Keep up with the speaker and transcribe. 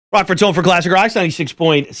Rockford's home for Classic Rocks,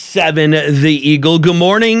 96.7 The Eagle. Good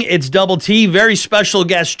morning. It's Double T. Very special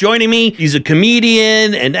guest joining me. He's a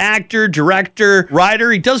comedian, an actor, director,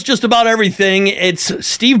 writer. He does just about everything. It's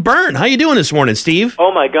Steve Byrne. How you doing this morning, Steve?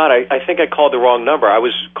 Oh, my God. I think I called the wrong number. I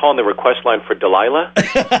was calling the request line for Delilah.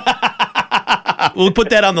 We'll put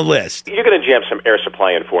that on the list. You're going to jam some Air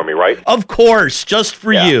Supply in for me, right? Of course, just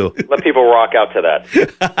for you. Let people rock out to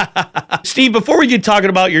that. Steve, before we get talking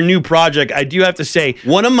about your new project, I do have to say,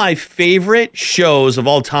 one of my favorite shows of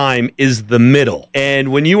all time is The Middle.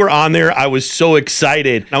 And when you were on there, I was so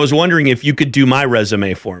excited. I was wondering if you could do my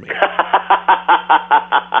resume for me.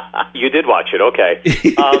 You did watch it, okay.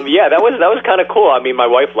 Yeah, that was kind of cool. I mean, my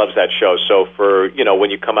wife loves that show, so for, when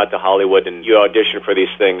you come out to Hollywood and you audition for these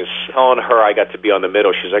things, telling her I got to be on The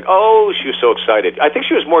Middle, she's like, oh, she was so excited. I think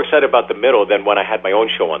she was more excited about The Middle than when I had my own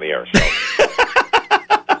show on the air, so.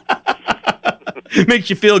 Makes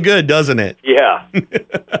you feel good, doesn't it? Yeah.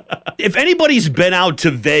 If anybody's been out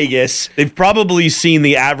to Vegas, they've probably seen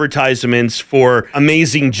the advertisements for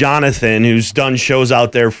Amazing Jonathan, who's done shows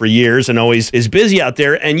out there for years and always is busy out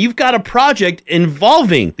there. And you've got a project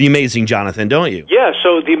involving the Amazing Jonathan, don't you? Yeah,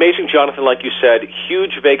 so the Amazing Jonathan, like you said,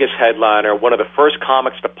 huge Vegas headliner, one of the first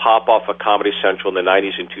comics to pop off of Comedy Central in the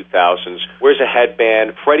 90s and 2000s, wears a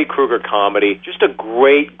headband, Freddy Krueger comedy, just a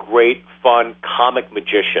great, fun comic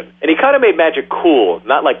magician. And he kind of made magic cool,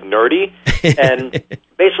 not like nerdy. And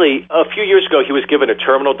basically, a few years ago, he was given a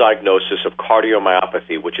terminal diagnosis of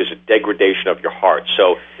cardiomyopathy, which is a degradation of your heart.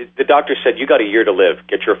 So the doctor said, you got a year to live.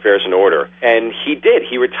 Get your affairs in order. And he did.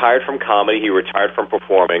 He retired from comedy. He retired from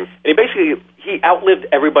performing. And he outlived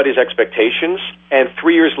everybody's expectations, and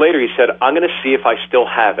 3 years later he said, I'm going to see if I still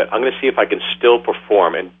have it. I'm going to see if I can still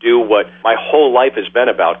perform and do what my whole life has been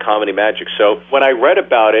about, comedy magic. So when I read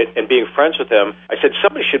about it and being friends with him, I said,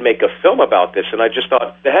 somebody should make a film about this, and I just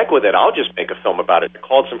thought, the heck with it, I'll just make a film about it. I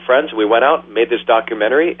called some friends, and we went out, made this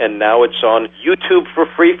documentary, and now it's on YouTube for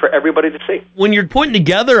free for everybody to see. When you're putting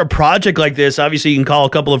together a project like this, obviously you can call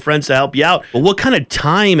a couple of friends to help you out, but what kind of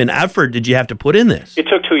time and effort did you have to put in this? It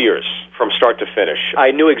took 2 years. From start to finish.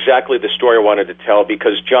 I knew exactly the story I wanted to tell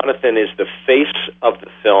because Jonathan is the face of the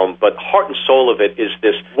film, but heart and soul of it is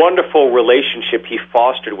this wonderful relationship he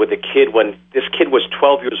fostered with a kid when this kid was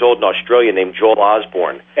 12 years old in Australia named Joel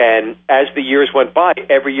Osborne. And as the years went by,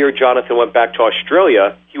 every year Jonathan went back to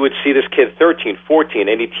Australia, he would see this kid 13, 14,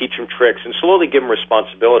 and he'd teach him tricks and slowly give him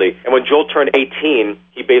responsibility. And when Joel turned 18,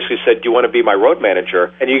 he basically said, do you want to be my road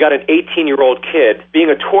manager? And you got an 18-year-old kid being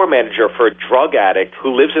a tour manager for a drug addict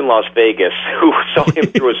who lives in Las Vegas, who saw him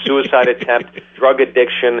through a suicide attempt, drug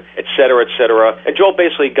addiction, et cetera, et cetera. And Joel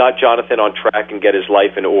basically got Jonathan on track and get his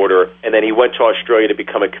life in order. And then he went to Australia to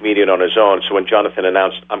become a comedian on his own. So when Jonathan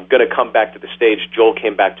announced, I'm going to come back to the stage, Joel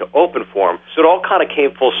came back to open for him. So it all kind of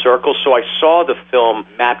came full circle. So I saw the film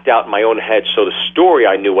mapped out in my own head. So the story,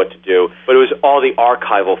 I knew what to do. But it was all the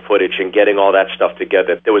archival footage and getting all that stuff together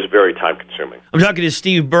that was very time-consuming. I'm talking to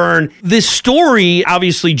Steve Byrne. This story,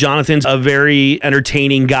 obviously, Jonathan's a very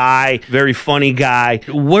entertaining guy, very funny guy.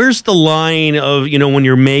 Where's the line of, when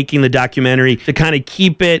you're making the documentary to kind of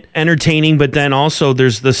keep it entertaining, but then also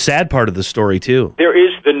there's the sad part of the story, too? There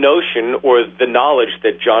is the notion or the knowledge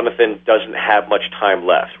that Jonathan doesn't have much time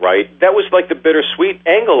left, right? That was like the bittersweet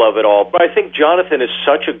angle of it all. But I think Jonathan is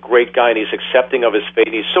such a great guy, and he's accepting of his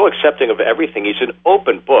fate. He's so accepting of everything. He's an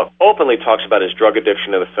open book. Openly talks about his drug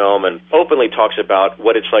addiction in the film and openly talks about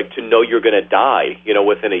what it's like to know you're going to die,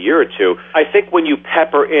 within a year or two. I think when you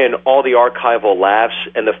pepper in all the archival laughs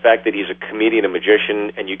and the fact that he's a comedian and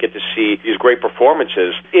magician and you get to see these great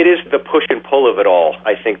performances, it is the push and pull of it all,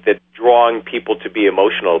 I think, that drawing people to be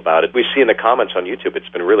emotional about it. We see in the comments on YouTube, it's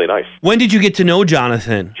been really nice. When did you get to know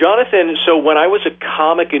Jonathan? Jonathan, so when I was a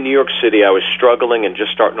comic in New York City, I was struggling and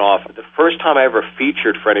just starting off. The first time I ever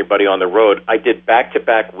featured for anybody on the road, I did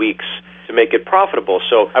back-to-back weeks to make it profitable.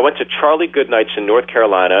 So I went to Charlie Goodnight's in North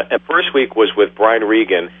Carolina, and first week was with Brian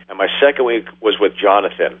Regan, and my second week was with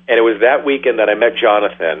Jonathan. And it was that weekend that I met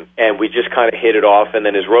Jonathan, and we just kind of hit it off, and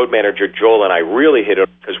then his road manager, Joel, and I really hit it off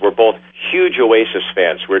because we're both huge Oasis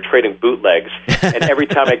fans. We were trading bootlegs, and every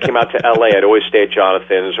time I came out to L.A., I'd always stay at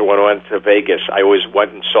Jonathan's, or when I went to Vegas, I always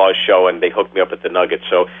went and saw a show, and they hooked me up at the Nugget.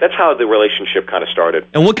 So that's how the relationship kind of started.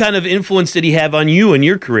 And what kind of influence did he have on you and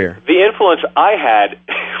your career? The influence I had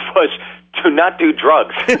was to not do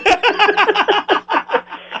drugs.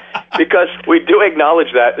 Because we do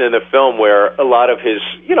acknowledge that in the film where a lot of his,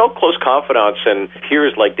 close confidants and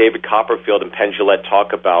peers like David Copperfield and Penn Jillette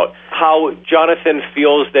talk about how Jonathan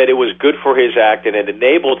feels that it was good for his act and it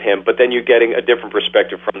enabled him, but then you're getting a different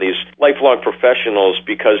perspective from these lifelong professionals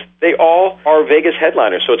because they all are Vegas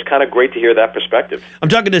headliners, so it's kind of great to hear that perspective. I'm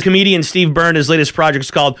talking to comedian Steve Byrne. His latest project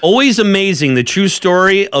is called Always Amazing, the true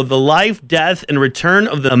story of the life, death, and return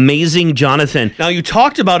of the amazing Jonathan. Now, you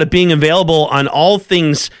talked about it being available on All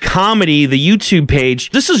Things Comedy, the YouTube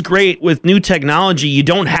page. This is great with new technology. You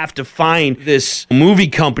don't have to find this movie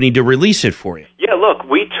company to release it for you. Yeah, look,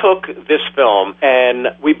 we took this film and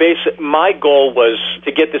my goal was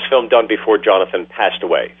to get this film done before Jonathan passed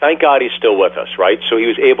away. Thank God he's still with us, right? So he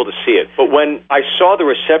was able to see it. But when I saw the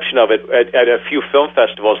reception of it at a few film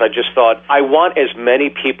festivals, I just thought, I want as many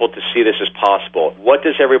people to see this as possible. What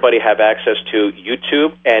does everybody have access to?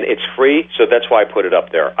 YouTube, and it's free, so that's why I put it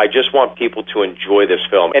up there. I just want people to enjoy this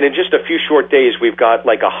film. And in just a few short days, we've got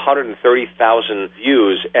like 130,000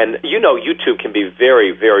 views, and YouTube can be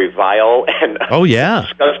very, very vile and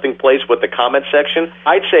disgusting place with the comment section.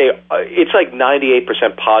 I'd say it's like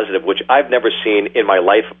 98% positive, which I've never seen in my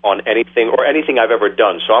life on anything or anything I've ever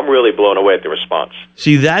done. So I'm really blown away at the response.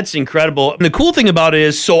 See, that's incredible. And the cool thing about it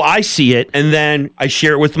is, so I see it, and then I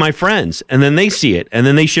share it with my friends, and then they see it, and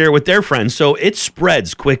then they share it with their friends. So it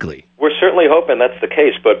spreads quickly. We're certainly hoping that's the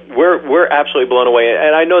case, but we're absolutely blown away.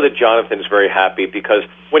 And I know that Jonathan's very happy because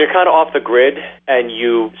when you're kind of off the grid and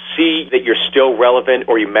you see that you're still relevant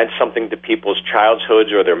or you meant something to people's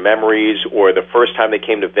childhoods or their memories or the first time they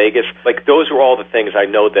came to Vegas, like those are all the things I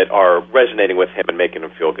know that are resonating with him and making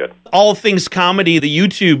him feel good. All Things Comedy, the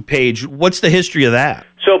YouTube page, what's the history of that?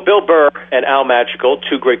 So Bill Burr and Al Magical,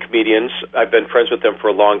 two great comedians. I've been friends with them for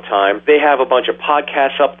a long time. They have a bunch of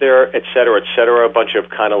podcasts up there, et cetera, a bunch of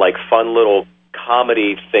kind of like fun little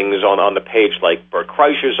comedy things on the page, like Bert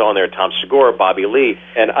Kreischer's on there, Tom Segura, Bobby Lee.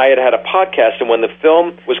 And I had a podcast, and when the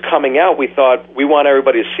film was coming out, we thought, we want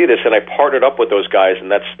everybody to see this, and I partnered up with those guys, and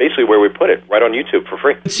that's basically where we put it, right on YouTube for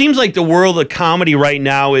free. It seems like the world of comedy right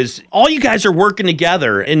now is all you guys are working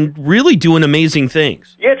together and really doing amazing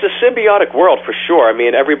things. Yeah, it's a symbiotic world for sure. I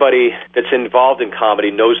mean, everybody that's involved in comedy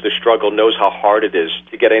knows the struggle, knows how hard it is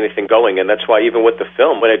to get anything going, and that's why even with the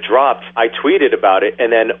film, when it dropped, I tweeted about it,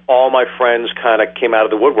 and then all my friends kind of came out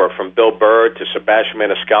of the woodwork, from Bill Burr to Sebastian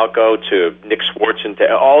Maniscalco to Nick Swartzen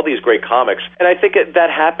to all these great comics. And I think that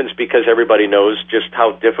happens because everybody knows just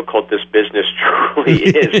how difficult this business truly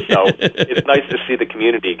is. So it's nice to see the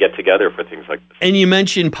community get together for things like this. And you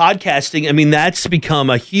mentioned podcasting. I mean, that's become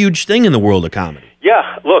a huge thing in the world of comedy.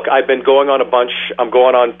 Yeah, look, I've been going on a bunch. I'm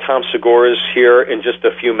going on Tom Segura's here in just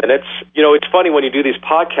a few minutes. It's funny when you do these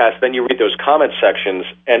podcasts, then you read those comment sections,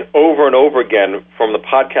 and over again, from the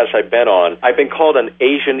podcasts I've been on, I've been called an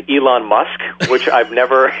Asian Elon Musk, which I've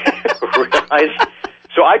never realized.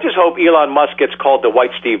 So I just hope Elon Musk gets called the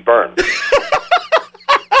White Steve Byrne.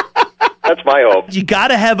 That's my hope. You got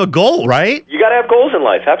to have a goal, right? You got to have goals in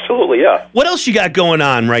life. Absolutely, yeah. What else you got going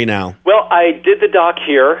on right now? Well, I did the doc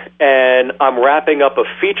here, and I'm wrapping up a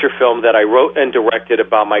feature film that I wrote and directed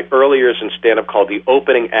about my early years in stand-up called The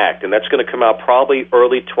Opening Act, and that's going to come out probably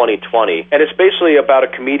early 2020. And it's basically about a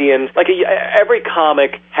comedian. Every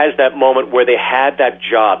comic has that moment where they had that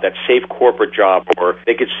job, that safe corporate job, or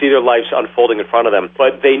they could see their lives unfolding in front of them,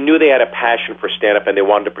 but they knew they had a passion for stand-up and they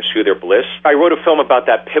wanted to pursue their bliss. I wrote a film about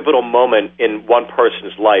that pivotal moment in one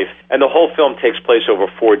person's life, and the whole film takes place over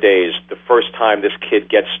 4 days, the first time this kid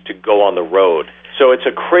gets to go on the road. So it's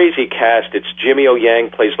a crazy cast. It's Jimmy O.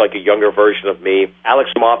 Yang plays like a younger version of me.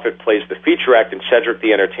 Alex Moffat plays the feature act, and Cedric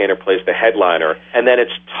the Entertainer plays the headliner. And then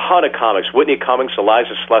it's a ton of comics. Whitney Cummings,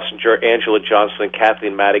 Eliza Schlesinger, Angela Johnson,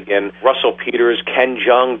 Kathleen Madigan, Russell Peters, Ken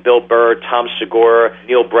Jeong, Bill Burr, Tom Segura,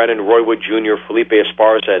 Neil Brennan, Roy Wood Jr., Felipe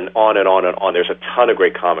Esparza, and on and on and on. There's a ton of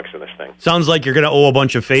great comics in this thing. Sounds like you're going to owe a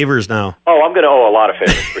bunch of favors now. Oh, I'm going to owe a lot of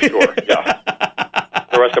favors, for sure. Yeah.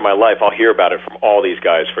 The rest of my life, I'll hear about it from all these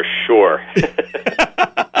guys, for sure.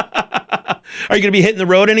 Are you going to be hitting the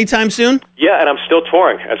road anytime soon? Yeah, and I'm still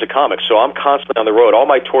touring as a comic, so I'm constantly on the road. All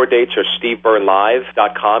my tour dates are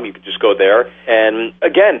SteveByrneLive.com. You can just go there. And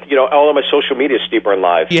again, all of my social media is Steve Byrne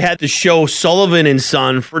Live. You had the show Sullivan and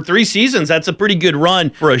Son for 3 seasons. That's a pretty good run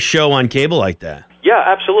for a show on cable like that. Yeah,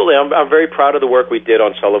 absolutely. I'm very proud of the work we did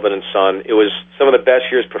on Sullivan and Son. It was some of the best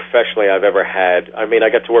years professionally I've ever had. I mean, I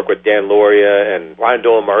got to work with Dan Lauria and Ryan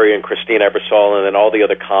Dolan Murray and Christine Ebersol and then all the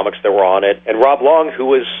other comics that were on it. And Rob Long, who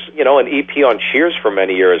was, an EP on Cheers for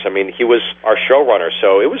many years. I mean, he was our showrunner,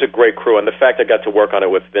 so it was a great crew. And the fact I got to work on it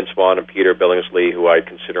with Vince Vaughn and Peter Billingsley, who I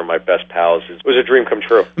consider my best pals, it was a dream come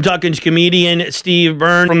true. I'm talking to comedian Steve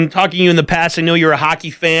Byrne. From talking to you in the past, I know you're a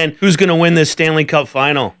hockey fan. Who's going to win this Stanley Cup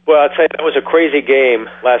final? Well, I'll tell you, that was a crazy game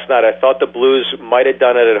last night. I thought the Blues might have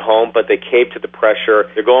done it at home, but they caved to the pressure.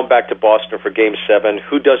 They're going back to Boston for Game 7.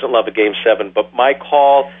 Who doesn't love a Game 7? But my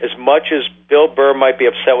call, as much as Bill Burr might be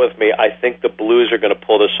upset with me, I think the Blues are going to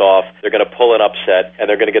pull this off. They're going to pull an upset, and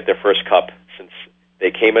they're going to get their first cup since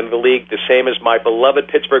they came into the league, the same as my beloved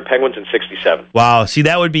Pittsburgh Penguins in '67. Wow, see,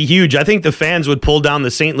 that would be huge. I think the fans would pull down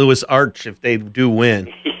the St. Louis Arch if they do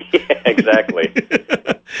win. Yeah, exactly.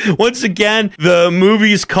 Once again, the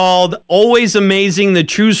movie's called Always Amazing, the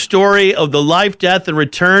true story of the life, death, and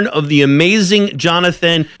return of the amazing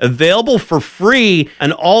Jonathan, available for free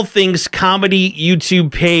on All Things Comedy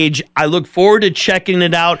YouTube page. I look forward to checking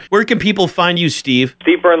it out. Where can people find you, Steve?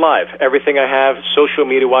 Steve Byrne Live. Everything I have, social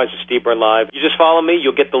media-wise, is Steve Byrne Live. You just follow me,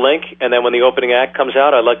 you'll get the link, and then when the opening act comes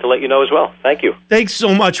out, I'd like to let you know as well. Thank you. Thanks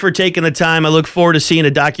so much for taking the time. I look forward to seeing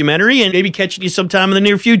a documentary and maybe catching you sometime in the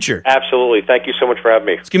near future. Absolutely. Thank you so much for having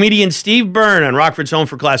me. It's comedian Steve Byrne on Rockford's Home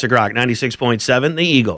for Classic Rock, 96.7, The Eagle.